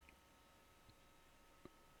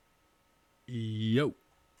Yo,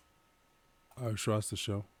 Rasta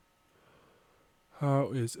show.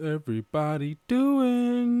 How is everybody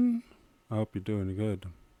doing? I hope you're doing good.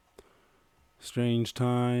 Strange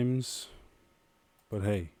times, but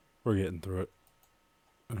hey, we're getting through it.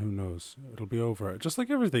 And who knows? It'll be over. Just like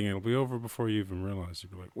everything, it'll be over before you even realize.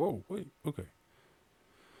 You'll be like, whoa, wait, okay.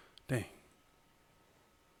 Dang.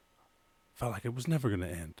 Felt like it was never going to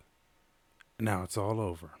end. And now it's all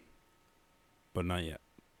over. But not yet.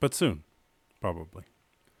 But soon, probably.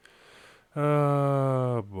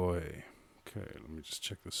 Oh, boy. Okay, let me just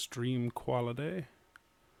check the stream quality.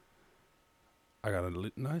 I got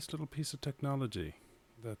a nice little piece of technology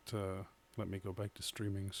that let me go back to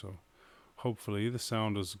streaming. So hopefully the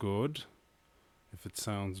sound is good. If it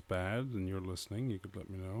sounds bad and you're listening, you could let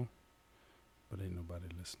me know. But ain't nobody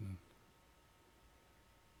listening.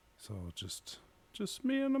 So just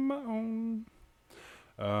me and my own.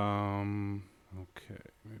 Okay,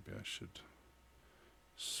 maybe I should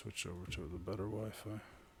switch over to the better Wi-Fi.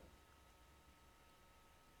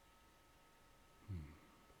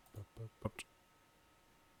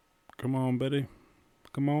 Come on, Betty.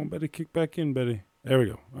 Come on, Betty. Kick back in, Betty. There we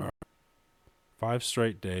go. All right. 5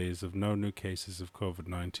 straight days of no new cases of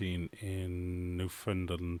COVID-19 in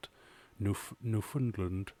Newfoundland,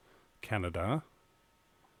 Canada.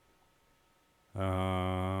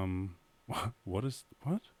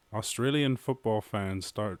 What? Australian football fans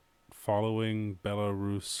start following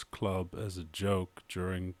Belarus club as a joke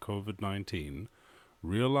during COVID-19,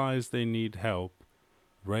 realize they need help,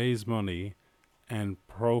 raise money, and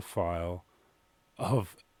profile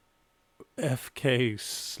of FK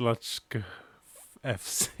Slutsk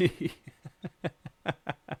FC.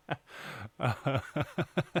 I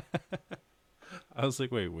was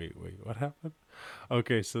like, wait, what happened?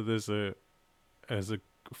 Okay, so there's a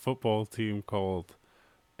football team called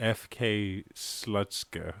FK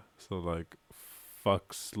Slutska, so like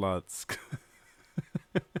fuck Slutsk.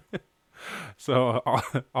 So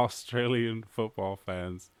Australian football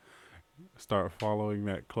fans start following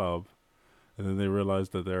that club, and then they realize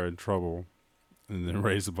that they're in trouble, and then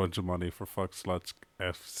raise a bunch of money for fuck Slutsk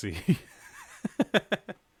FC.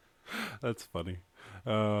 That's funny.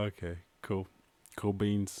 Okay, cool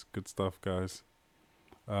beans, good stuff, guys.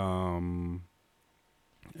 NBC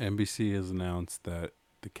has announced that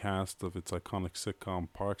the cast of its iconic sitcom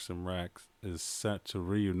Parks and Rec is set to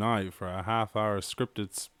reunite for a half-hour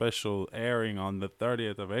scripted special airing on the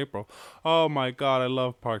 30th of April. Oh my god, I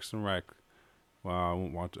love Parks and Rec. Well, I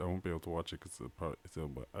won't be able to watch it because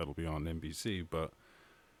it'll be on NBC, but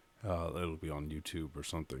it'll be on YouTube or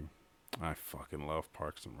something. I fucking love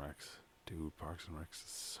Parks and Rec. Dude, Parks and Rec is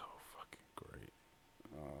so fucking great.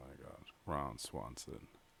 Oh my god.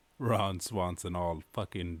 Ron Swanson all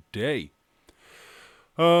fucking day.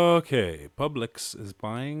 Okay, Publix is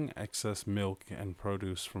buying excess milk and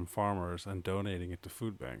produce from farmers and donating it to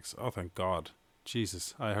food banks. Oh, thank God.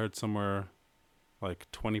 Jesus, I heard somewhere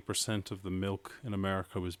like 20% of the milk in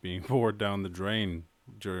America was being poured down the drain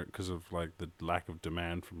because of like the lack of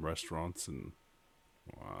demand from restaurants and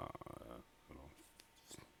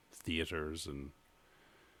theaters and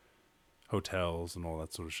hotels and all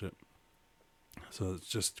that sort of shit. So it's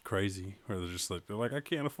just crazy where they're like, I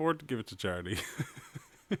can't afford to give it to charity.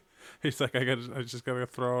 He's like, I just gotta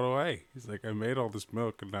throw it away. He's like, I made all this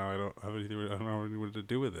milk and now I don't have anything to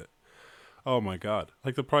do with it. Oh my god.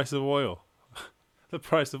 Like the price of oil. The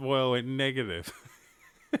price of oil went negative.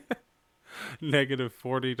 Negative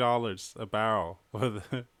 $40 a barrel.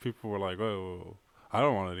 People were like, whoa, I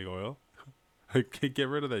don't want any oil. Get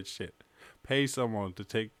rid of that shit. Pay someone to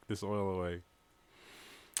take this oil away.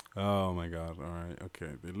 Oh my god, alright,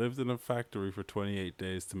 okay. They lived in a factory for 28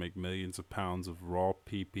 days to make millions of pounds of raw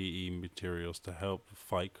PPE materials to help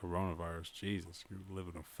fight coronavirus. Jesus, you live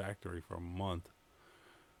in a factory for a month.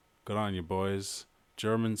 Good on you, boys.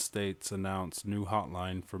 German states announce new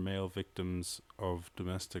hotline for male victims of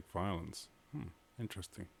domestic violence.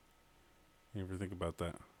 Interesting. You ever think about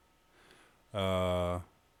that?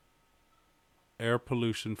 Air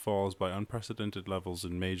pollution falls by unprecedented levels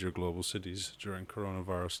in major global cities during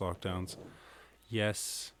coronavirus lockdowns.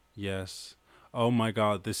 Yes. Oh my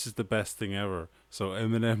god, this is the best thing ever. So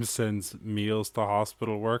Eminem sends meals to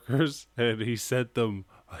hospital workers, and he sent them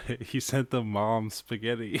mom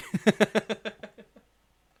spaghetti,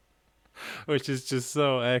 which is just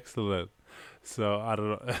so excellent. So I don't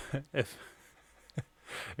know if,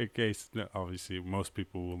 in case, no, obviously most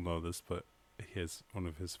people will know this, but he has one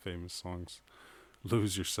of his famous songs,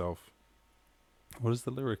 "Lose Yourself." What is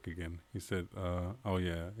the lyric again? He said,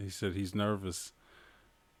 he said he's nervous,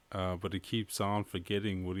 but he keeps on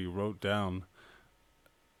forgetting what he wrote down.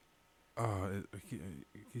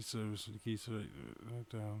 Keeps down.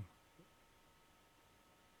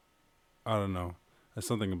 I don't know. There's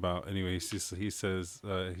something about anyway. He says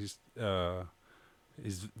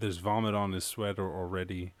there's vomit on his sweater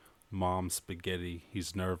already. Mom spaghetti.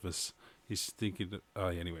 He's nervous. He's thinking.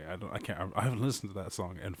 Anyway, I can't. I haven't listened to that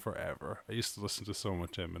song in forever. I used to listen to so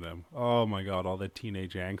much Eminem. Oh my god, all that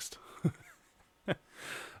teenage angst.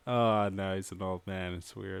 Oh, now he's an old man.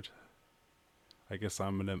 It's weird. I guess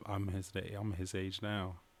I'm his age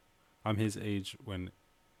now. I'm his age when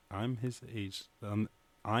I'm his age.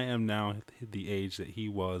 I am now the age that he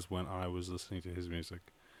was when I was listening to his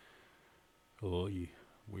music. Oh,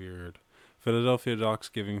 weird. Philadelphia docs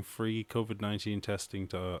giving free COVID-19 testing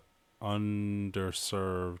to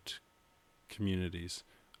underserved communities.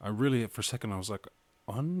 I really, for a second, I was like,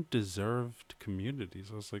 undeserved communities.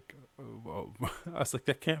 I was like, I was like,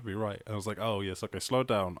 that can't be right. I was like, oh yes, okay, slow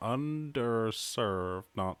down. Underserved,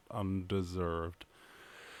 not undeserved.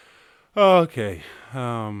 Okay.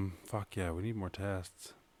 Fuck yeah, we need more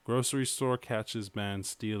tests. Grocery store catches man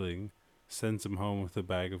stealing, sends him home with a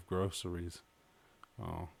bag of groceries.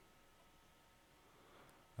 Oh.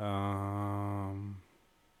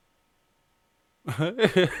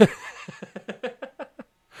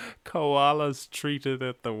 Koalas treated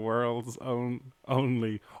at the world's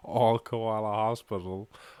only all koala hospital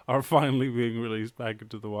are finally being released back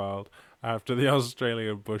into the wild after the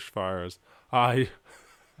Australian bushfires. I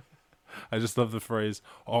just love the phrase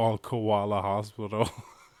all koala hospital.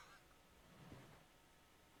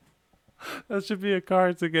 That should be a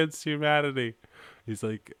Cards Against Humanity. He's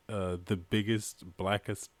like the biggest,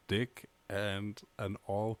 blackest dick and an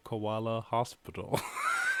all koala hospital.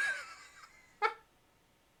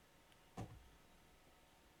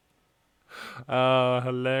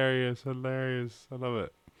 Hilarious, hilarious. I love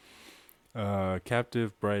it.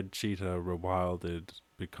 Captive bred cheetah rewilded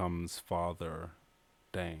becomes father.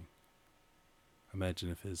 Dang.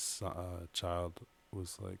 Imagine if his child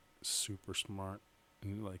was like super smart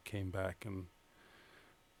and like came back and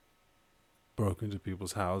broke into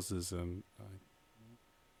people's houses and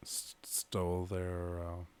stole their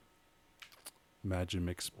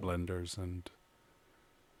Magimix blenders and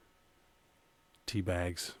tea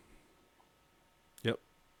bags. Yep,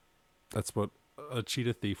 that's what a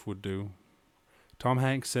cheetah thief would do. Tom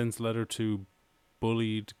Hanks sends letter to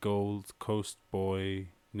bullied Gold Coast boy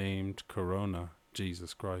named Corona.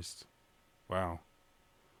 Jesus Christ. Wow.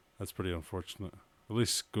 That's pretty unfortunate. At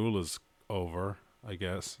least school is over, I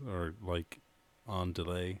guess, or like on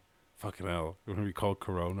delay. Fucking hell. We're going to be called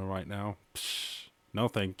Corona right now? Psh, no,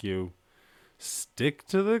 thank you. Stick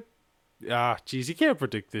to the. Geez, you can't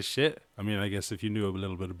predict this shit. I mean, I guess if you knew a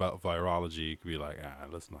little bit about virology, you could be like,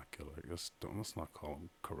 let's not kill her. Let's not call him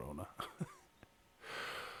Corona.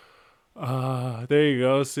 There you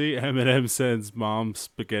go. See, Eminem sends mom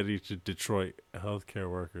spaghetti to Detroit healthcare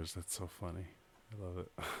workers. That's so funny. I love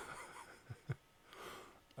it.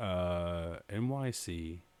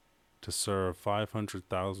 NYC to serve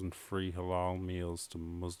 500,000 free halal meals to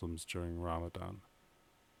Muslims during Ramadan.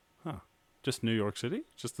 Huh. Just New York City?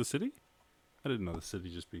 Just the city? I didn't know the city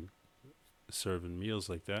just be serving meals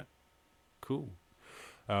like that. Cool.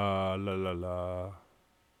 La la la.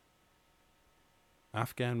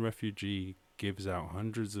 Afghan refugee gives out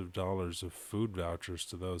hundreds of dollars of food vouchers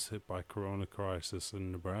to those hit by corona crisis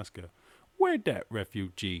in Nebraska. Where'd that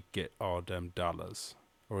refugee get all them dollars?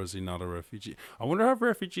 Or is he not a refugee? I wonder how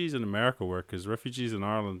refugees in America work, because refugees in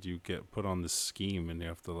Ireland, you get put on this scheme and you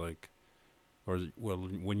have to like, or well,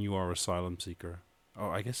 when you are asylum seeker. Oh,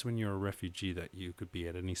 I guess when you're a refugee that you could be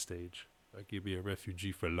at any stage. Like you'd be a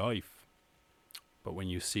refugee for life. But when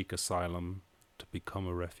you seek asylum to become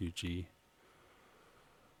a refugee,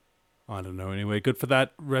 I don't know. Anyway, good for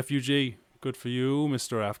that refugee. Good for you,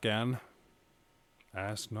 Mr. Afghan.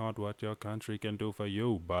 Ask not what your country can do for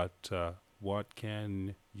you, but what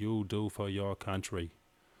can you do for your country?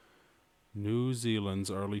 New Zealand's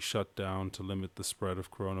early shutdown to limit the spread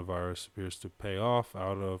of coronavirus appears to pay off.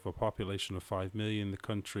 Out of a population of 5 million, the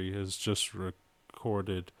country has just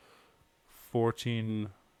recorded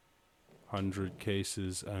 1,400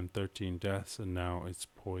 cases and 13 deaths, and now it's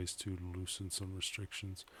poised to loosen some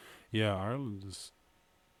restrictions. Yeah, Ireland is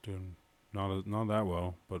doing not that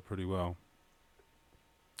well, but pretty well.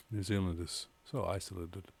 New Zealand is so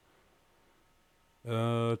isolated.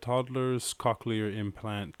 Toddler's cochlear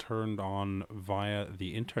implant turned on via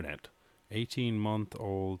the internet.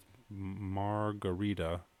 18-month-old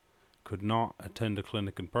Margarita could not attend a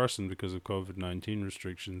clinic in person because of COVID-19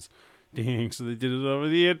 restrictions. Dang, so they did it over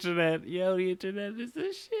the internet. Yo, the internet is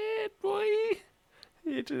the shit, boy.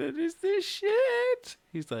 The internet is the shit.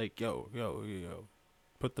 He's like, yo.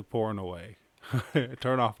 Put the porn away.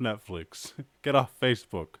 Turn off Netflix. Get off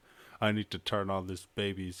Facebook. I need to turn on this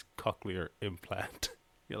baby's cochlear implant.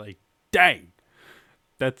 You're like, dang,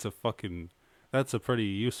 that's a fucking, that's a pretty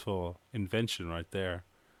useful invention right there.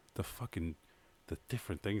 The fucking, the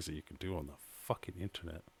different things that you can do on the fucking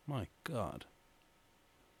internet. My God.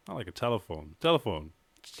 Not like a telephone. Telephone.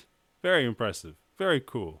 Very impressive. Very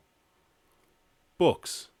cool.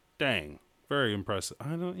 Books. Dang. Very impressive. I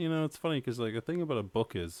don't, it's funny because, like, the thing about a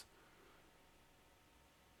book is,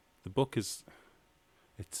 the book is,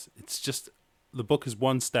 it's just, the book is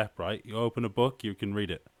one step, right? You open a book, you can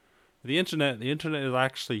read it. The internet is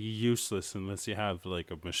actually useless unless you have,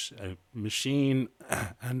 like, a machine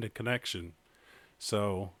and a connection.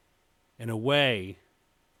 So, in a way,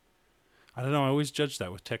 I don't know. I always judge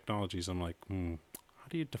that with technologies. I'm like,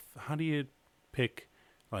 how do you pick,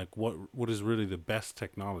 like, what is really the best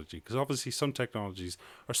technology? Because obviously some technologies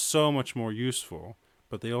are so much more useful,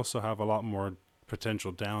 but they also have a lot more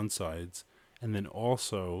potential downsides. And then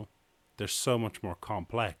also, they're so much more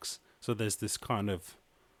complex. So there's this kind of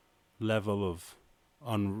level of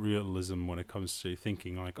unrealism when it comes to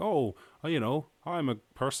thinking like, I'm a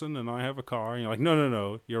person and I have a car. And you're like,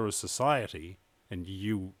 no, you're a society, and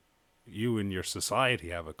you and your society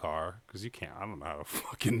have a car, because you can't. I don't know how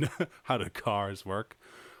fucking how the cars work.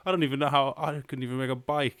 I don't even know how. I couldn't even make a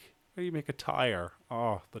bike. How do you make a tire?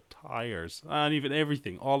 Oh, the tires and even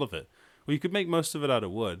everything, all of it. Well, you could make most of it out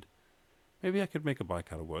of wood. Maybe I could make a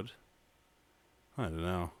bike out of wood. I don't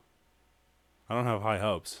know. I don't have high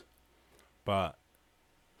hopes, but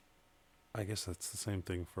I guess that's the same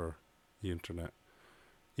thing for the internet.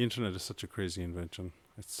 The internet is such a crazy invention.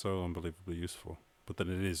 It's so unbelievably useful, but then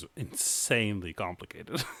it is insanely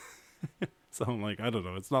complicated. So I'm like, I don't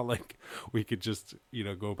know. It's not like we could just,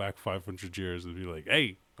 go back 500 years and be like,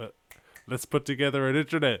 hey, let's put together an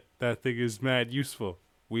internet. That thing is mad useful.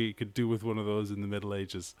 We could do with one of those in the Middle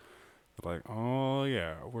Ages. Like, oh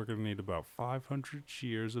yeah, we're going to need about 500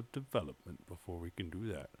 years of development before we can do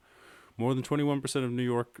that. More than 21% of New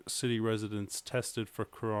York City residents tested for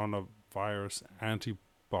coronavirus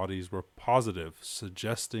antibodies were positive,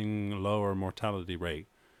 suggesting lower mortality rate.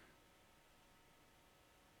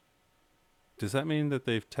 Does that mean that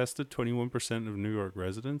they've tested 21% of New York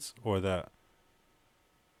residents, or that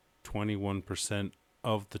 21%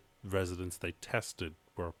 of the residents they tested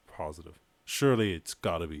were positive? Surely it's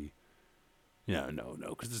got to be. No,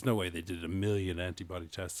 because there's no way they did 1 million antibody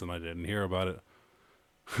tests and I didn't hear about it.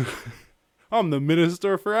 I'm the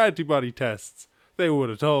minister for antibody tests. They would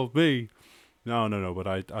have told me. No, but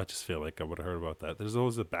I just feel like I would have heard about that. There's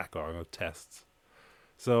always a backlog of tests.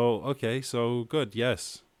 So, okay, so good,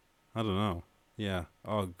 yes. I don't know. Yeah,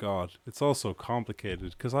 oh God. It's all so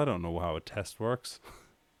complicated because I don't know how a test works.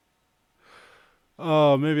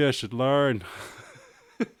 Oh, maybe I should learn.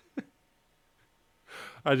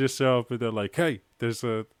 I just show up and they're like, hey, there's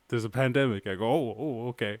a pandemic. I go, oh,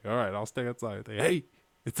 okay. All right, I'll stay outside. They, hey,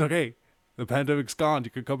 it's okay. The pandemic's gone.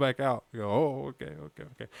 You can come back out. I go, oh, okay.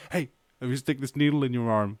 Hey, let me stick this needle in your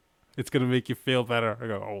arm. It's going to make you feel better. I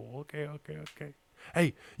go, oh, okay.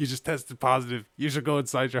 Hey, you just tested positive. You should go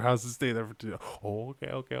inside your house and stay there for 2 days. Oh,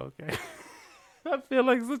 okay. I feel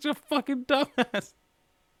like such a fucking dumbass.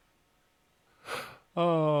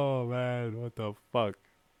 Oh, man, what the fuck?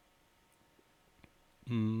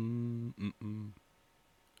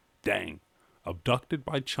 Dang. Abducted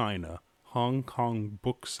by China, Hong Kong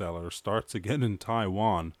bookseller starts again in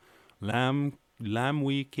Taiwan. Lam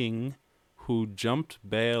Wei King, who jumped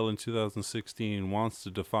bail in 2016, wants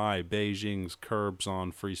to defy Beijing's curbs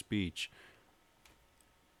on free speech.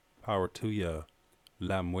 Power to ya,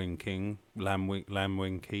 Lam Wing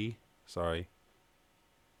Ki. Sorry.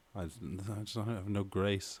 I just don't have no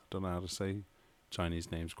grace. Don't know how to say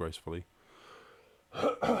Chinese names gracefully.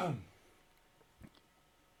 I'm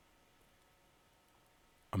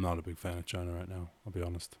not a big fan of China right now, I'll be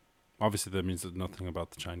honest. Obviously, that means nothing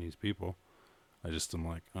about the Chinese people. I just am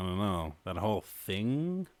like, I don't know, that whole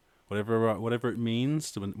thing, whatever it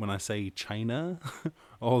means when I say China,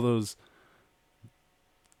 all those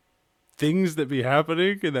things that be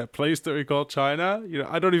happening in that place that we call China.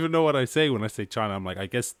 I don't even know what I say when I say China. I'm like, I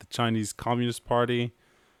guess the Chinese Communist Party.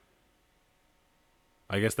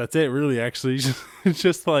 I guess that's it, really. Actually, it's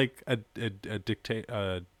just like a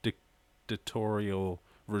dictatorial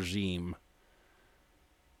regime.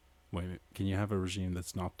 Wait, can you have a regime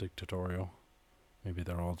that's not dictatorial? Maybe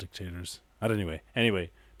they're all dictators.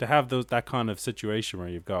 Anyway, to have that kind of situation where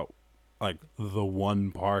you've got like the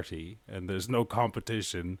one party and there's no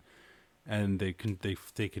competition, and they can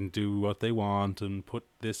do what they want and put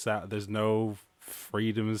this out. There's no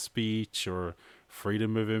freedom of speech or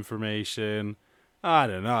freedom of information. I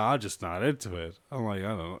don't know. I'm just not into it. I'm like,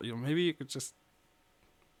 I don't know. Maybe you could just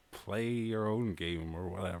play your own game or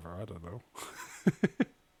whatever. I don't know.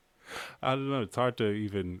 I don't know. It's hard to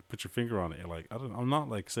even put your finger on it. You're like, I don't. I'm not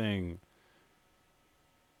like saying.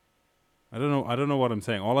 I don't know. I don't know what I'm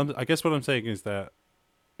saying. I guess what I'm saying is that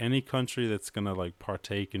any country that's gonna like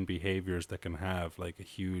partake in behaviors that can have like a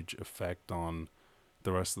huge effect on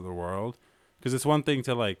the rest of the world, because it's one thing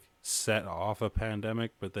to like set off a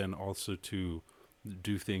pandemic, but then also to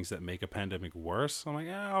do things that make a pandemic worse. I'm like,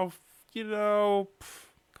 oh,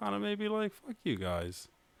 kind of maybe like fuck you guys.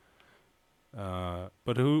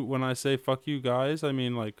 But who? When I say fuck you guys, I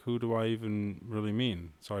mean like who do I even really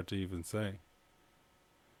mean? It's hard to even say.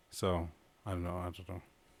 So I don't know. I don't know.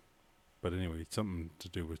 But anyway, something to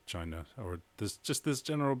do with China or this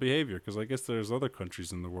general behavior, because I guess there's other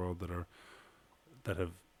countries in the world that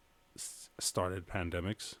have started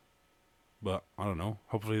pandemics, but I don't know.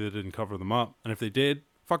 Hopefully they didn't cover them up, and if they did,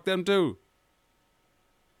 fuck them too.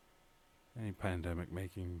 Any pandemic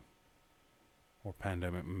making or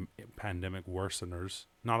pandemic worseners,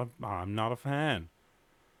 I'm not a fan.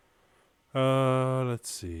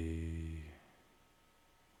 Let's see.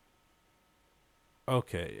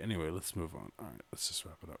 Okay, anyway, let's move on. All right, let's just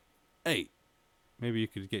wrap it up. Hey, maybe you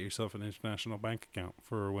could get yourself an international bank account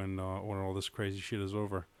for when all this crazy shit is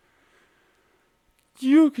over.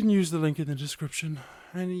 You can use the link in the description,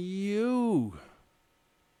 and you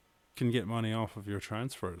can get money off of your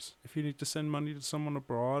transfers. If you need to send money to someone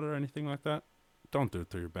abroad or anything like that, don't do it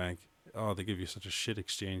through your bank. Oh, they give you such a shit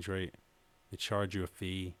exchange rate. They charge you a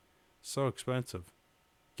fee. So expensive.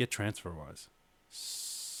 Get TransferWise.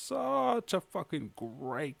 Such a fucking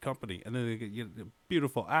great company. And then they get a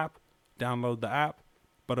beautiful app. Download the app.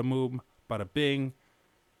 Bada boom, bada bing.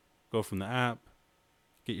 Go from the app.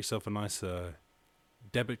 Get yourself a nice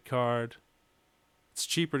debit card. It's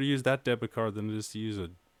cheaper to use that debit card than it is to use a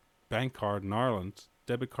bank card in Ireland.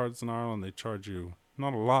 Debit cards in Ireland, they charge you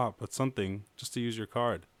not a lot, but something just to use your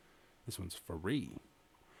card. This one's free.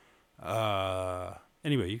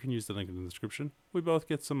 Anyway, you can use the link in the description. We both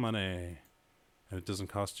get some money, and it doesn't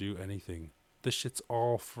cost you anything. This shit's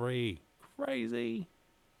all free. Crazy.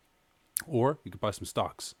 Or you could buy some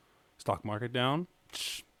stocks. Stock market down.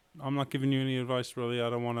 I'm not giving you any advice, really. I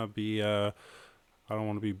don't want to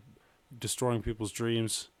be destroying people's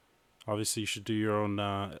dreams. Obviously, you should do your own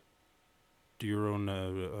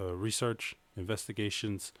research,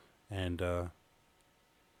 investigations, and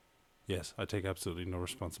yes, I take absolutely no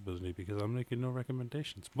responsibility because I'm making no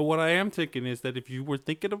recommendations. But what I am thinking is that if you were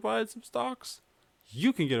thinking of buying some stocks,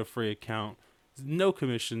 you can get a free account, no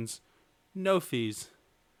commissions, no fees,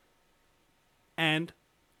 and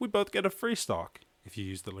we both get a free stock if you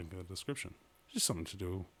use the link in the description. Just something to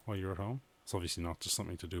do while you're at home. It's obviously not just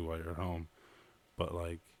something to do while you're at home, but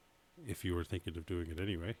like if you were thinking of doing it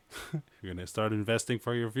anyway, if you're going to start investing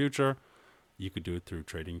for your future, you could do it through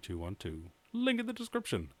Trading 212. Link in the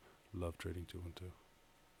description. Love Trading 212.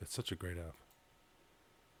 It's such a great app.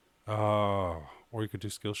 Or you could do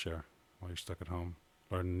Skillshare while you're stuck at home.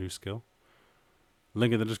 Learn a new skill.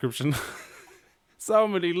 Link in the description. So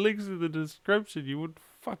many links in the description. You wouldn't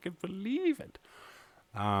fucking believe it.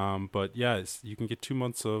 But yes, you can get 2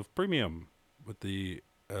 months of premium with the,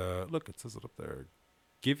 look, it says it up there.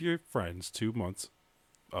 Give your friends 2 months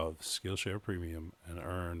of Skillshare Premium and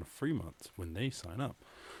earn free months when they sign up.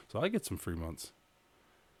 So I get some free months.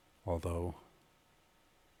 Although,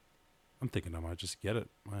 I'm thinking I might just get it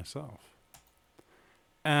myself.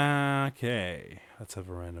 Okay, let's have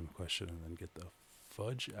a random question and then get the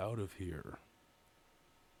fudge out of here.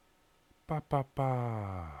 Have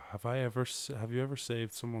you ever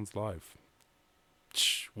saved someone's life?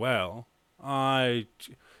 Well,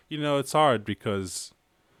 it's hard because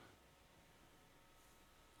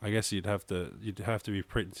I guess you'd have to be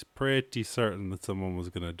pretty certain that someone was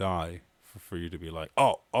gonna die for you to be like,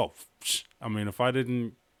 I mean, if I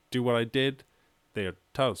didn't do what I did, they're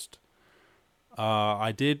toast.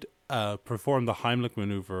 I did perform the Heimlich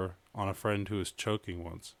maneuver on a friend who was choking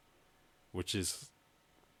once, which is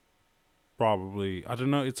probably, I don't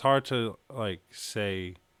know, it's hard to like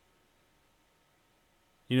say,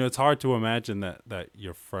 it's hard to imagine that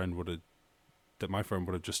my friend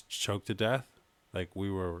would have just choked to death. Like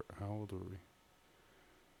how old were we?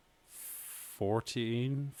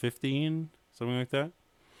 14, 15, something like that.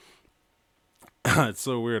 It's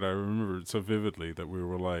so weird. I remember it so vividly that we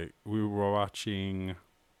were watching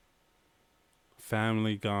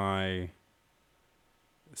Family Guy,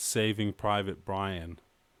 Saving Private Brian.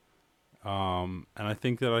 And I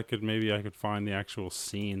think that I could find the actual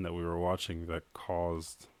scene that we were watching that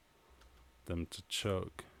caused them to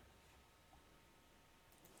choke.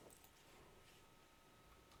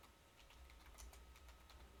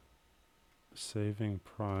 Saving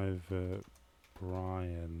Private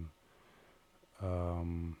Brian.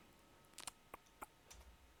 Um,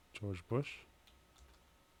 George Bush.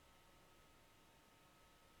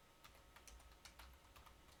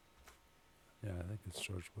 Yeah, I think it's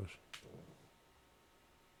George Bush.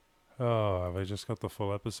 Oh, have I just got the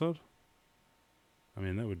full episode? I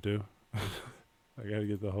mean, that would do. I gotta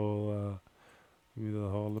get the whole, give me the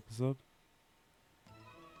whole episode.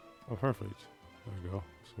 Oh, perfect. There we go.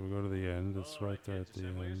 So we go to the end. It's right there at the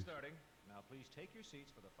end. Now please take your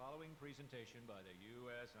seats for the following presentation by the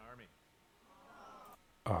U.S. Army.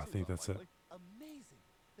 Oh, I think that's it. Amazing.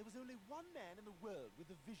 There was only one man in the world with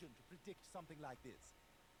the vision to predict something like this.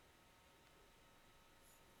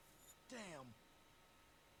 Damn.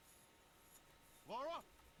 Laura!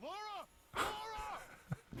 Laura! Laura!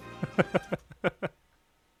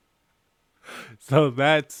 So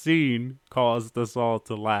that scene caused us all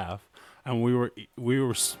to laugh, and we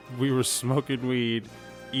were smoking weed,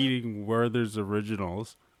 eating Werther's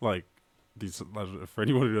Originals, like these. For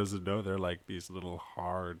anyone who doesn't know, they're like these little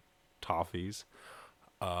hard toffees.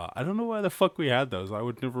 I don't know why the fuck we had those. I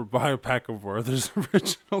would never buy a pack of Werther's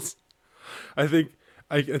Originals. I think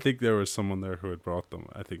I think there was someone there who had brought them.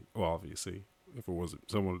 I think, well, obviously, if it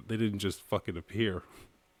wasn't someone, they didn't just fucking appear.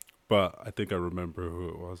 But I think I remember who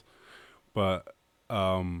it was. But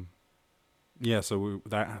yeah, so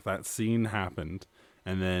that scene happened,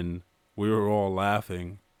 and then we were all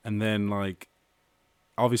laughing, and then like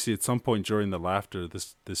obviously at some point during the laughter,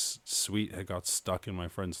 this sweet had got stuck in my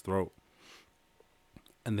friend's throat,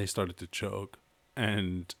 and they started to choke,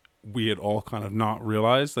 and we had all kind of not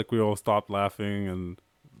realized, like we all stopped laughing, and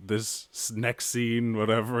this next scene,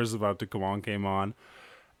 whatever is about to come on, came on,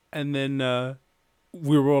 and then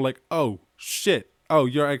we were all like, "Oh shit! Oh,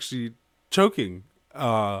 you're actually choking!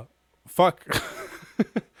 Fuck!"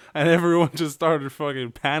 And everyone just started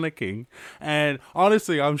fucking panicking. And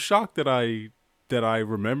honestly, I'm shocked that I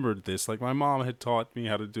remembered this. Like my mom had taught me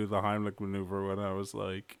how to do the Heimlich maneuver when I was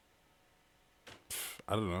like,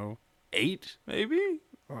 I don't know, 8 maybe,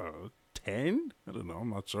 10. I don't know. I'm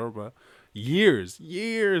not sure, but years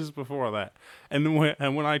before that. And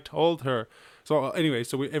when I told her, so anyway,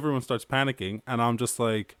 so everyone starts panicking, and I'm just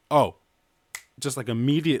like, oh, just like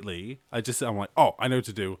immediately, I'm like, oh, I know what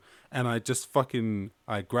to do, and I just fucking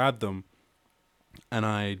I grabbed them, and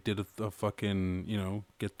I did a fucking,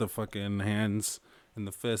 get the fucking hands in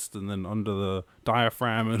the fist, and then under the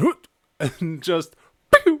diaphragm, and just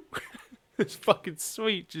pew, this fucking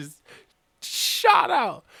sweet just shot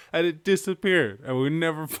out, and it disappeared, and we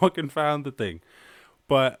never fucking found the thing.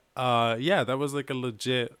 But yeah, that was like a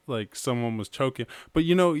legit, like someone was choking. But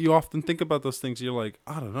you often think about those things. You're like,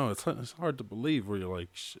 I don't know, it's hard to believe. Where you're like,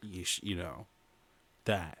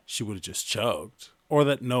 that she would have just choked, or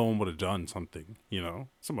that no one would have done something.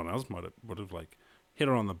 Someone else would have like hit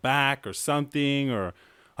her on the back or something, or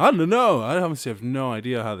I don't know. I honestly have no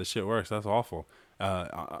idea how this shit works. That's awful.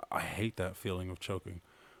 I hate that feeling of choking.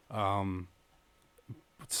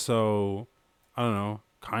 So I don't know.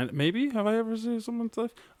 Kind of, maybe have I ever saved someone's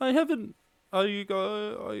life? I haven't. I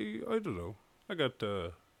don't know. I got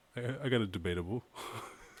a debatable.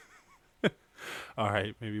 All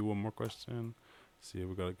right, maybe one more question. See if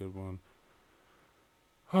we got a good one.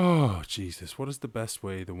 Oh Jesus, what is the best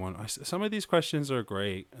way some of these questions are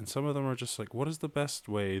great, and some of them are just like, what is the best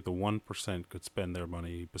way the 1% could spend their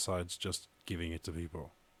money besides just giving it to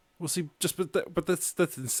people? Well, see, but that's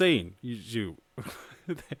insane. You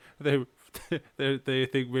they they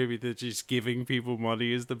think maybe that just giving people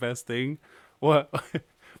money is the best thing. What?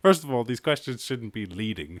 First of all, these questions shouldn't be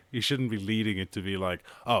leading. You shouldn't be leading it to be like,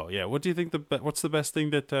 oh yeah, what do you think what's the best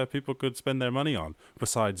thing that people could spend their money on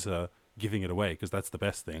besides giving it away? Because that's the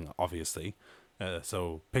best thing, obviously.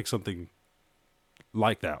 So pick something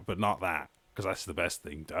like that, but not that, because that's the best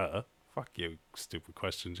thing. Duh. Fuck you, stupid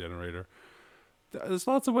question generator. There's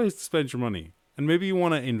lots of ways to spend your money. And maybe you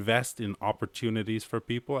want to invest in opportunities for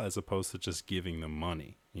people as opposed to just giving them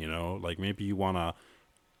money. Like maybe you want to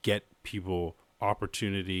get people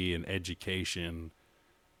opportunity and education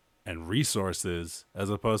and resources as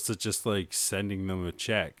opposed to just like sending them a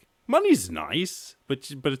check. Money's nice,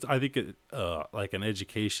 but I think like an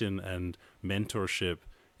education and mentorship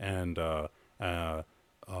and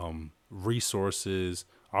resources,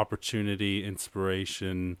 opportunity,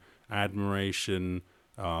 inspiration, admiration,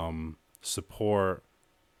 support,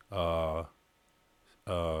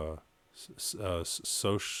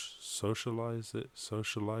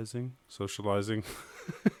 socializing.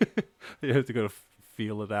 You have to go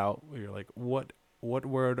feel it out. You're like, what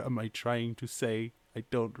word am I trying to say? I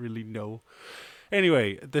don't really know.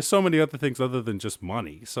 Anyway, there's so many other things other than just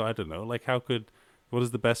money. So I don't know. Like, how could What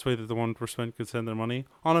is the best way that the 1% could spend their money?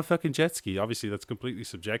 On a fucking jet ski. Obviously, that's completely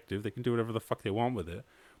subjective. They can do whatever the fuck they want with it.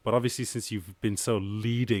 But obviously, since you've been so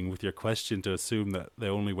leading with your question to assume that the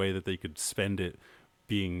only way that they could spend it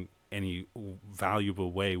being any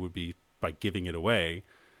valuable way would be by giving it away,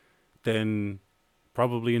 then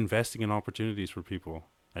probably investing in opportunities for people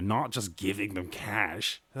and not just giving them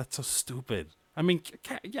cash. That's so stupid. I mean,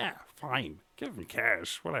 yeah, fine. Give them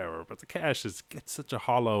cash, whatever. But the cash it's such a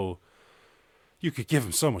hollow... You could give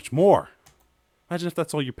them so much more. Imagine if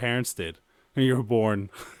that's all your parents did when you were born.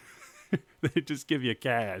 They just give you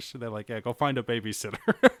cash. And they're like, yeah, go find a babysitter.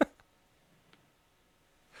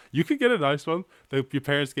 You could get a nice one. Your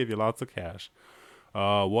parents gave you lots of cash.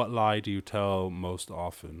 What lie do you tell most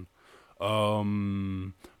often?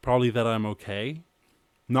 Probably that I'm okay.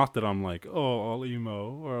 Not that I'm like, oh, all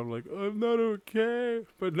emo. Or I'm like, I'm not okay.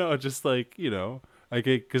 But no, just like, you know.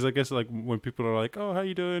 Because I guess like when people are like, oh, how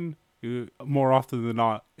you doing? More often than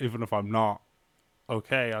not, even if I'm not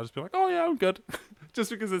okay, I'll just be like, oh yeah, I'm good. Just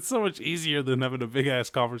because it's so much easier than having a big ass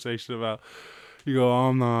conversation about, you go, oh,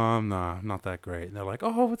 I'm not that great. And they're like,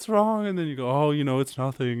 oh, what's wrong? And then you go, oh, it's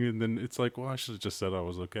nothing. And then it's like, well, I should have just said I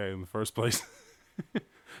was okay in the first place.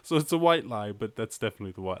 So it's a white lie, but that's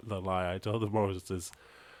definitely the lie I tell the most is,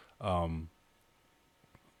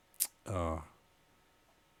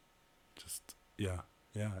 just, yeah,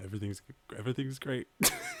 everything's great.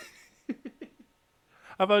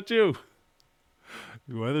 How about you?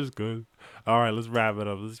 The weather's good. All right, let's wrap it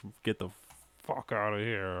up. Let's get the fuck out of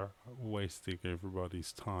here. Wasting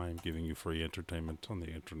everybody's time giving you free entertainment on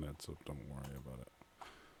the internet, so don't worry about it.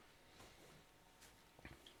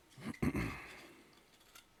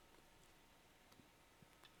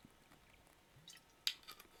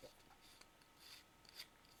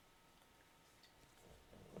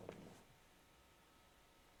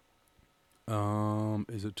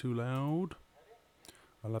 Is it too loud?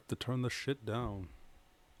 I'll have to turn the shit down.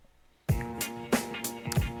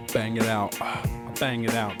 Bang it out. Bang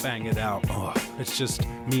it out. Bang it out. Oh, it's just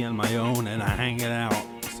me on my own and I hang it out.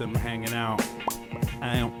 So I'm hanging out.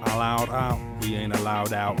 I ain't allowed out. We ain't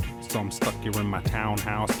allowed out. So I'm stuck here in my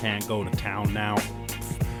townhouse. Can't go to town now.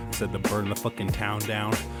 I said to burn the fucking town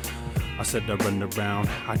down. I said to run around,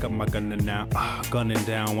 I got my gun in now, gunning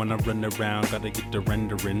down when I run around, gotta get the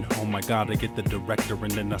rendering, oh my god, I get the director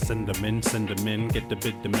and then I send them in, get the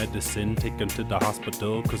bit of medicine, take them to the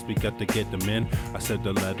hospital, cause we got to get them in, I said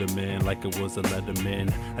to let them in, like it was a let them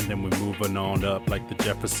in, and then we're moving on up like the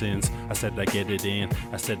Jeffersons, I said I get it in,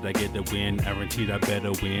 I said I get the win, guaranteed I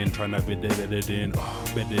better win, trying to bet it in,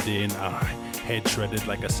 bet it in, head shredded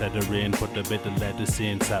like I set her in, put a bit of lettuce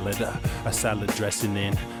in, salad, a salad dressing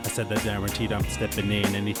in, I said I guaranteed I'm stepping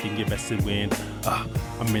in, anything you're messing with,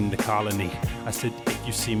 I'm in the colony, I said if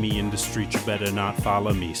you see me in the street you better not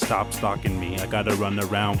follow me, stop stalking me, I gotta run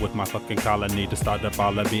around with my fucking colony to start up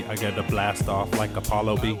all of me, I gotta blast off like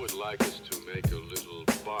Apollo B. I would like us to make a little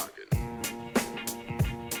bargain.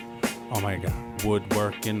 Oh my god.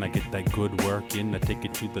 Woodworking, I get that good work in. I take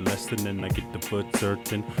it to the lesson and I get the foot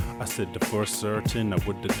certain. I said the first certain, I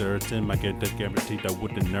would the dirt him. I get the guaranteed I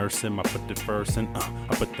wouldn't nurse him. I put the first in,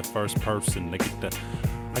 I put the first person. I get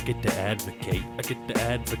to advocate,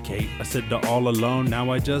 I said the all alone, now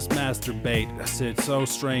I just masturbate. I said so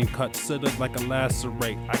strain, cut, sit it like a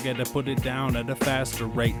lacerate. I gotta put it down at a faster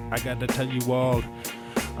rate. I gotta tell you all,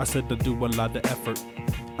 I said to do a lot of effort.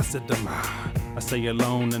 I said I say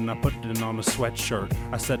alone and I put it on a sweatshirt.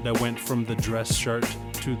 I said I went from the dress shirt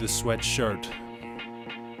to the sweatshirt.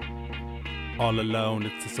 All alone,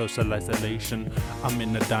 it's a social isolation. I'm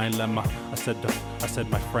in a dilemma. I said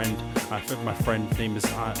my friend's name is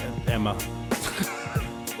Emma.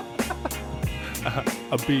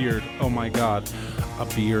 A beard, oh my god. A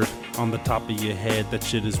beard on the top of your head, that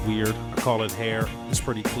shit is weird. I call it hair, it's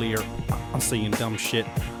pretty clear. I'm saying dumb shit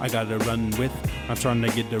I gotta run with. I'm trying to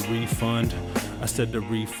get the refund. I said to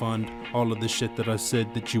refund all of the shit that I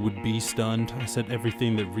said that you would be stunned. I said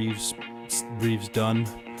everything that Reeves done.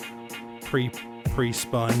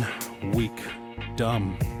 Pre-spun, weak,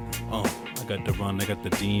 dumb. I got to run, I got the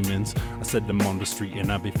demons. I said I'm on the street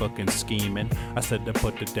and I be fucking scheming. I said to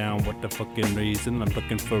put it down, what the fucking reason? I'm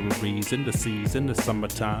looking for a reason, the season, the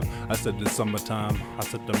summertime. I said the summertime, I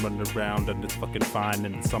said to run around and it's fucking fine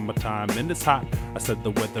in the summertime. And it's hot, I said the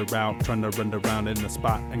weather out, trying to run around in the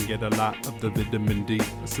spot and get a lot of the vitamin D.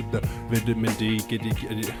 I said the vitamin D, get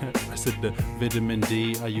it. I said the vitamin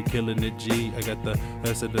D, are you killing it, G? I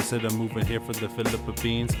said I'm moving here for the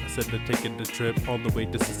Philippines. I said they're taking the trip all the way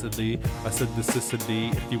to Sicily. I said said the Sicily,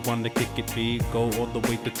 if you wanna kick it B, go all the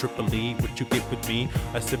way to Tripoli, what you get with me?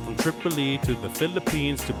 I said from Tripoli to the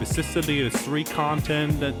Philippines to Sicily, it's 3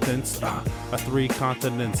 continents, 3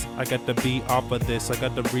 continents. I got the B off of this, I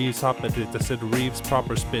got the Reeves hop of it. I said Reeves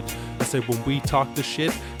proper spit. I said when we talk the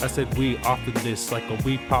shit, I said we often this like a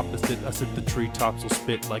we pop is it. I said the treetops will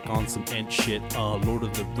spit like on some ant shit. Lord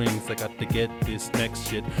of the Rings, I got to get this next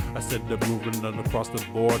shit. I said they're moving on across the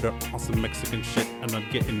border on some Mexican shit, and I'm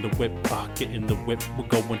getting the whip, getting the whip. We're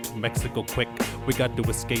going to Mexico quick. We got to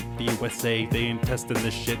escape the USA. They ain't testing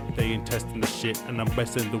this shit, they ain't testing the shit, and I'm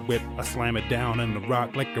resting the whip. I slam it down in the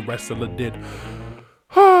rock like a wrestler did.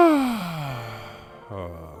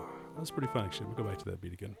 That's pretty fun actually. We'll go back to that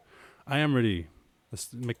beat again. I am ready.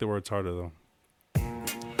 Let's make the words harder though.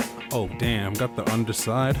 Oh damn, got the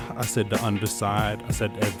underside. I said the underside. I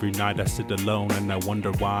said every night I sit alone and I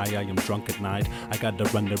wonder why I am drunk at night. I got to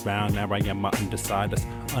run around, now I am my underside.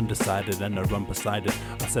 Undecided and I run beside it.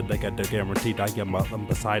 I said I got the guaranteed I am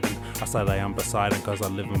beside it. I said I am beside it cause I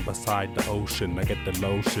live in beside the ocean. I get the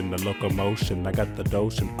lotion, the locomotion. I got the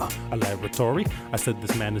notion, a laboratory. I said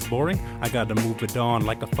this man is boring. I gotta move it on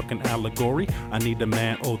like a fucking allegory. I need a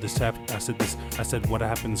man, oh this happened. I said what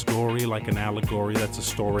happens gory like an allegory, that's a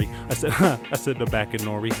story. I said the back and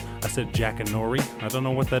Nori. I said Jack and Nori. I don't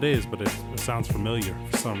know what that is, but it sounds familiar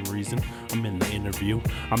for some reason. I'm in the interview.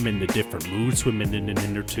 I'm in a different mood, swimming in an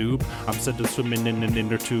inner tube. I'm said I'm swimming in an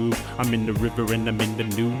inner tube. I'm in the river and I'm in the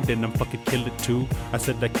nude and I'm fucking kill it too. I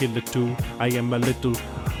said I kill it too. I am a little,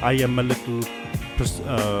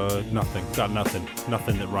 nothing. Got nothing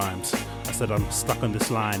that rhymes. I said I'm stuck on this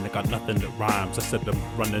line, I got nothing that rhymes. I said I'm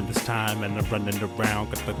running this time and I'm running around.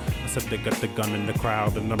 I said they got the gun in the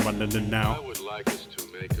crowd and I'm running it now. I would like us to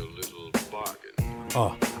make a little bargain.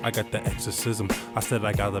 Oh, I got the exorcism. I said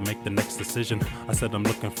I gotta make the next decision. I said I'm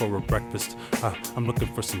looking for a breakfast. I'm looking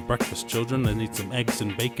for some breakfast, children. I need some eggs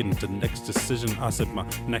and bacon. The next decision. I said my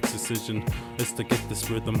next decision is to get this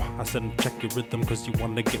rhythm. I said check your rhythm cause you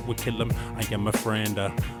wanna get with kill 'em. I am a friend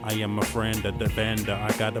of the vendor.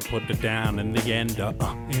 I gotta put it down in the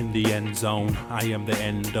end zone. I am the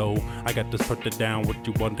endo. I got to put it down what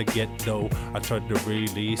you want to get though. I tried to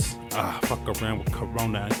release. Fuck around with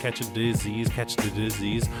corona and catch the disease.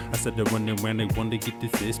 I said they're running around, they want to get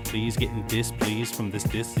this please, getting displeased from this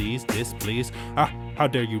disease, please. How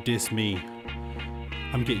dare you diss me?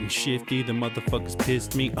 I'm getting shifty, the motherfuckers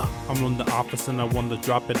pissed me. I'm on the office and I want to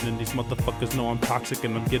drop it, and these motherfuckers know I'm toxic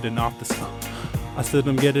and I'm getting off this. I said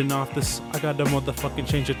I'm getting off this. I gotta motherfucking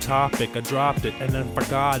change the topic. I dropped it and then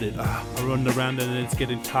forgot it. I run around and it's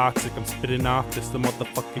getting toxic. I'm spitting off this. The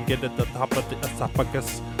motherfucking get at the top of the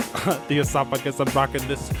esophagus. The esophagus, I'm rocking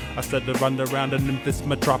this. I said to run around in this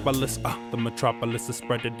metropolis. The metropolis is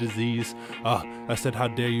spreading disease. I said how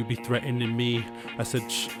dare you be threatening me. I said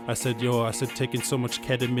taking so much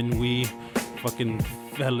ketamine we fucking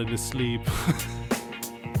fell asleep.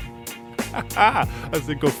 I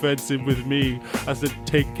said go fencing with me. I said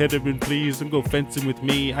take ketamine please and go fencing with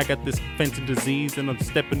me. I got this fencing disease and I'm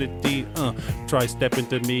stepping it deep. Try stepping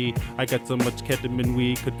to me. I got so much ketamine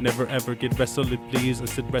we could never ever get wrestling please. I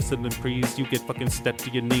said wrestling please. You get fucking stepped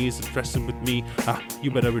to your knees and dressing with me. You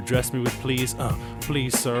better address me with please.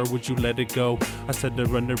 Please sir, would you let it go? I said to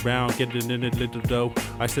run around getting in a little dough.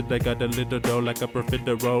 I said I got a little dough like a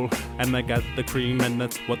profiterole, and I got the cream and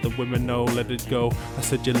that's what the women know. Let it go. I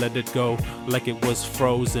said you let it go. Like it was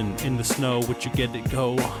frozen in the snow, would you get it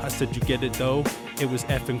go? I said you get it though? It was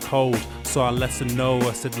effing cold, so I lesson no.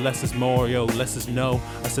 I said less is more, yo, less is no.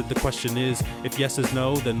 I said the question is, if yes is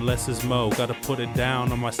no, then less is mo. Gotta put it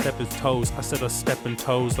down on my stepping toes. I said a stepping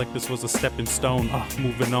toes like this was a stepping stone.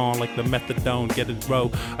 Moving on like the methadone, get it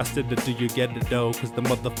bro. I said that do you get it though? Cause the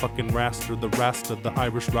motherfucking Rasta, the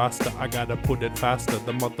Irish Rasta, I gotta put it faster.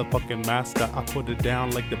 The motherfucking master, I put it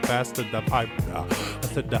down like the bastard. I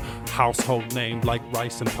said the household name like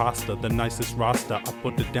rice and pasta, the nicest Rasta. I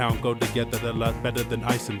put it down, go together a lot better than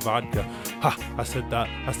ice and vodka. I said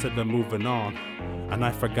I'm moving on, and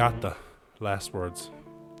I forgot the last words.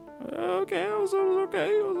 Okay, it was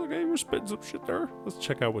okay. We're spitting some shit there. Let's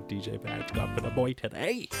check out what DJ Badge got for the boy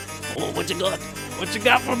today. Oh, what you got? What you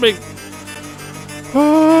got for me?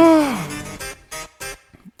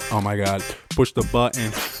 Oh my God. push the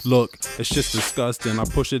button. Look, it's just disgusting. I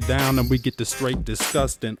push it down and we get the straight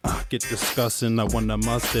disgusting. Get disgusting. I wanna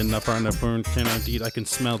must and I burn can indeed. I can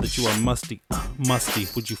smell that you are musty. Musty.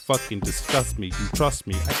 Would you fucking disgust me? You trust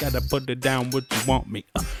me? I gotta put it down. Would you want me?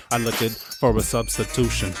 I looking for a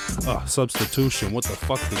substitution. Substitution. What the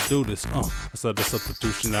fuck to do this? I said a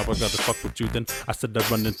substitution. Now I gotta fuck with you. Then I said the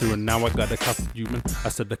running through and now I got a custom human. I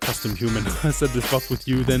said the custom human. I said to fuck with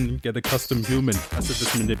you. Then get a custom human. I said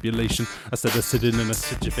this manipulation. I said I sit in and I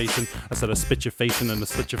sit your facing. I said I spit your facing and I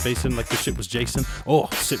slit your facing like the shit was Jason. Oh,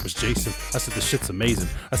 shit was Jason. I said the shit's amazing.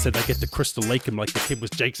 I said I get to Crystal Lake him like the kid was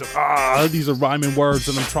Jason. These are rhyming words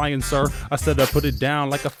and I'm trying, sir. I said I put it down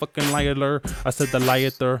like a fucking liar. I said the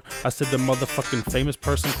liar. I said the motherfucking famous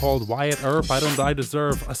person called Wyatt Earp. I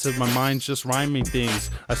deserve. I said my mind's just rhyming things.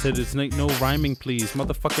 I said it's no rhyming, please.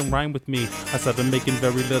 Motherfucking rhyme with me. I said I'm making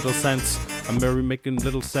very little sense. I'm making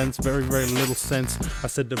little sense. Very, very little sense. I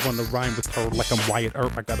said they want to rhyme with her like I'm Wyatt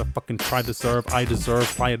Earp. I gotta fucking try deserve. I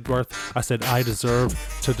deserve Wyatt Worth. I said I deserve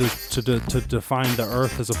to define the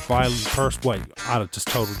earth as a violent purse. Wait, I just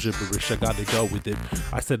total gibberish. I gotta go with it.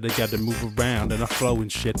 I said they gotta move around and I flow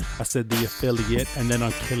and shit. I said the affiliate and then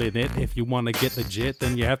I'm killing it. If you wanna get legit,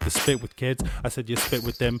 then you have to spit with kids. I said you spit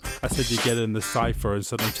with them. I said you get in the cipher. And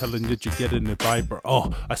said I'm telling you that you get in the viper.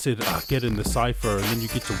 Oh, I said get in the cipher and then you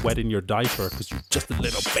get to wet in your diaper because you're just a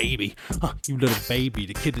little baby. You little baby.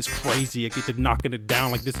 The kid is crazy. I get to knocking it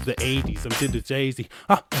down like this is the 80s. I'm in the Jay-Z.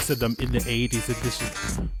 I said I'm in the 80s and this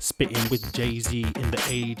is spitting with Jay-Z in the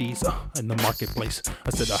 80s in the marketplace. I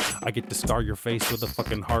said I get to scar your face with a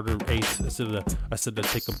fucking harder ace. I said I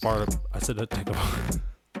take apart I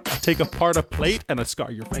take apart a plate and I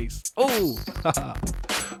scar your face. Oh.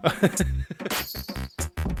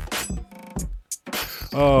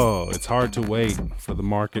 Oh, it's hard to wait for the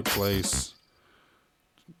marketplace.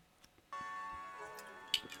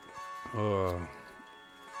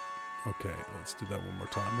 Okay, let's do that one more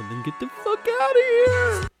time and then get the fuck out of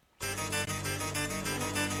here.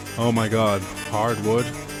 Oh my god, hardwood.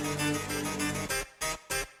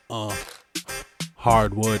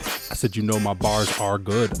 Hardwood. I said, you know my bars are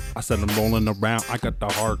good. I said, I'm rolling around, I got the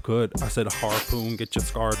hard good. I said, a harpoon, get you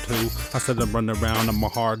scarred too. I said, I'm running around, I'm a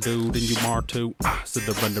hard dude, and you are too. I said,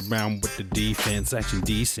 I run around with the defense, action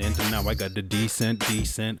decent, and now I got the decent. I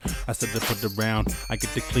said, I put around, I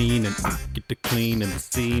get the clean, and I get the clean and the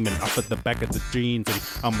seam, and up at the back of the jeans, and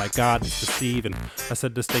oh my god, it's deceiving. I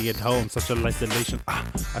said, to stay at home, social isolation.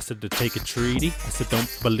 I said, to take a treaty. I said,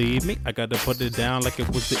 don't believe me, I gotta put it down like it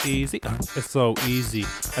was the easy. It's so easy.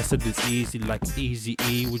 I said it's easy like Easy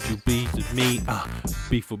E. Would you be with me?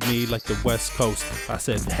 Beef with me like the West Coast. I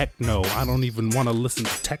said heck no, I don't even want to listen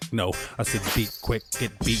to techno. I said beat quick,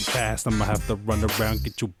 get beat fast. I'ma have to run around,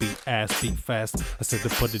 get your beat ass, beat fast. I said to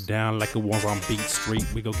put it down like it was on Beat Street.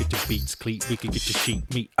 We go get your beats cleat, we can get your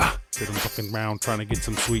sheet meat. Said I'm fucking round trying to get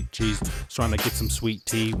some sweet cheese. Trying to get some sweet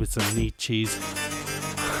tea with some neat cheese.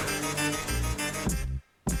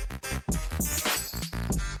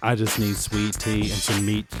 I just need sweet tea and some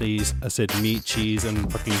meat, please. I said meat, cheese,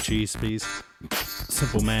 and fucking cheese, please.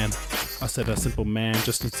 Simple man. I said a simple man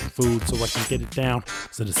just needs some food so I can get it down. I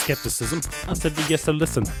said the skepticism. I said yes, I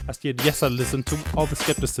listen. I said yes, I listen to all the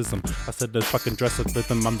skepticism. I said the fucking dress of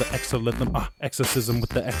rhythm. I'm the exorcism. Exorcism with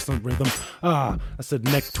the excellent rhythm. I said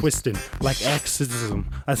neck twisting like exorcism.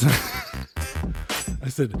 I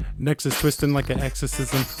said next is twisting like an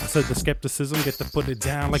exorcism. I said the skepticism, get to put it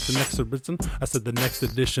down like the next arisen. I said the next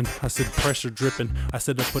edition. I said pressure dripping. I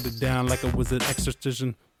said to put it down like it was an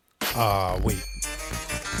exorcism. Wait.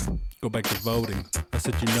 Go back to voting. I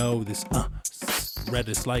said you know this.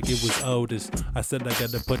 Redis like it was Otis. I said I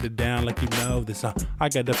gotta put it down like you know this. I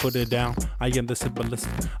gotta put it down. I am the simplest.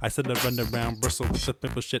 I said I run around bristle with the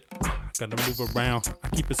simple shit. Gotta move around. I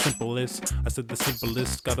keep it simplest. I said the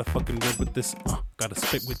simplest. Gotta fucking live with this. Gotta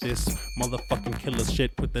spit with this. Motherfucking killer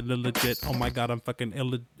shit with the illegit. Oh my god, I'm fucking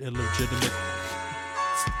illegitimate.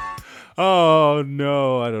 Oh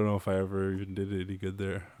no, I don't know if I ever even did it any good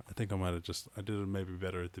there. I think I might have I did it maybe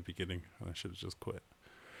better at the beginning. I should have just quit.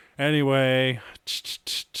 Anyway,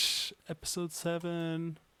 episode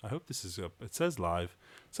 7. I hope this is up. It says live.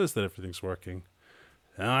 It says that everything's working.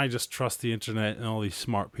 And I just trust the internet and all these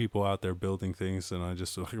smart people out there building things. And I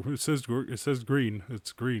just, it says green.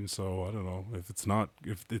 It's green. So I don't know if it's not,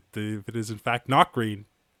 if it is in fact not green,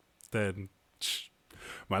 then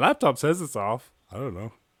my laptop says it's off. I don't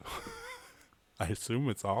know. I assume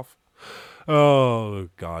it's off. Oh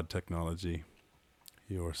God, technology.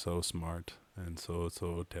 You are so smart. and so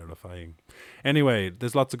terrifying. Anyway,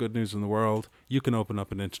 there's lots of good news in the world. You can open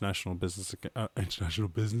up an international business account. Get a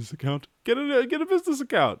business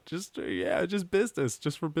account. Just business,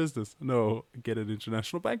 just for business. No, get an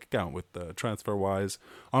international bank account with TransferWise.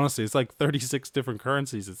 Honestly, it's like 36 different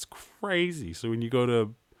currencies. It's crazy. So when you go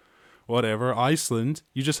to whatever Iceland,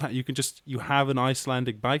 you have an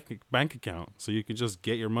Icelandic bank account, so you can just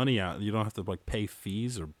get your money out. You don't have to like pay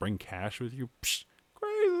fees or bring cash with you. Psh,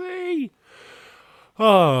 crazy.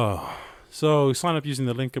 Oh, so sign up using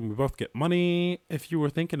the link and we both get money. If you were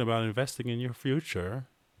thinking about investing in your future,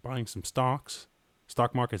 buying some stocks,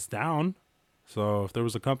 stock market's down. So if there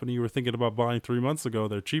was a company you were thinking about buying 3 months ago,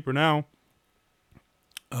 they're cheaper now.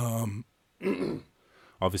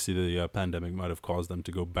 Obviously, the pandemic might have caused them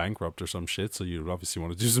to go bankrupt or some shit, so you obviously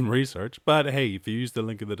want to do some research. But hey, if you use the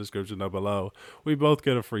link in the description down below, we both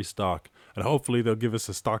get a free stock. And hopefully they'll give us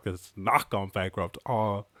a stock that's not gone bankrupt.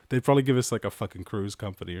 Oh, they'd probably give us like a fucking cruise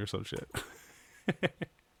company or some shit.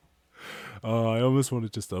 I almost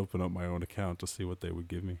wanted just to open up my own account to see what they would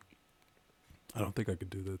give me. I don't think I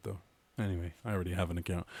could do that, though. Anyway, I already have an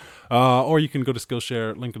account. Or you can go to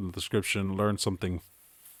Skillshare, link in the description, learn something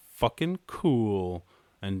fucking cool.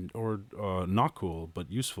 Or not cool,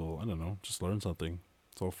 but useful. I don't know. Just learn something.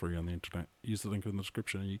 It's all free on the internet. Use the link in the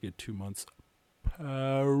description and you get 2 months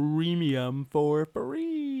premium for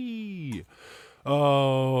free.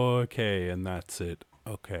 Okay, and that's it.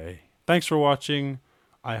 Okay. Thanks for watching.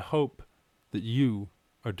 I hope that you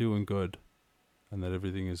are doing good and that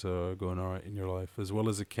everything is going all right in your life as well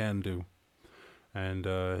as it can do. And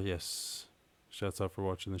yes, shouts out for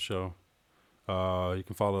watching the show. You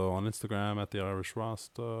can follow on Instagram at the Irish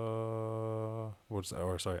Rasta.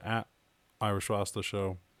 At Irish Rasta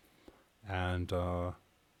Show. And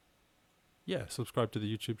subscribe to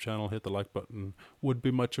the YouTube channel. Hit the like button. Would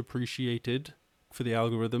be much appreciated for the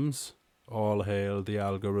algorithms. All hail the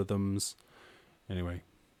algorithms. Anyway,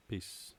 peace.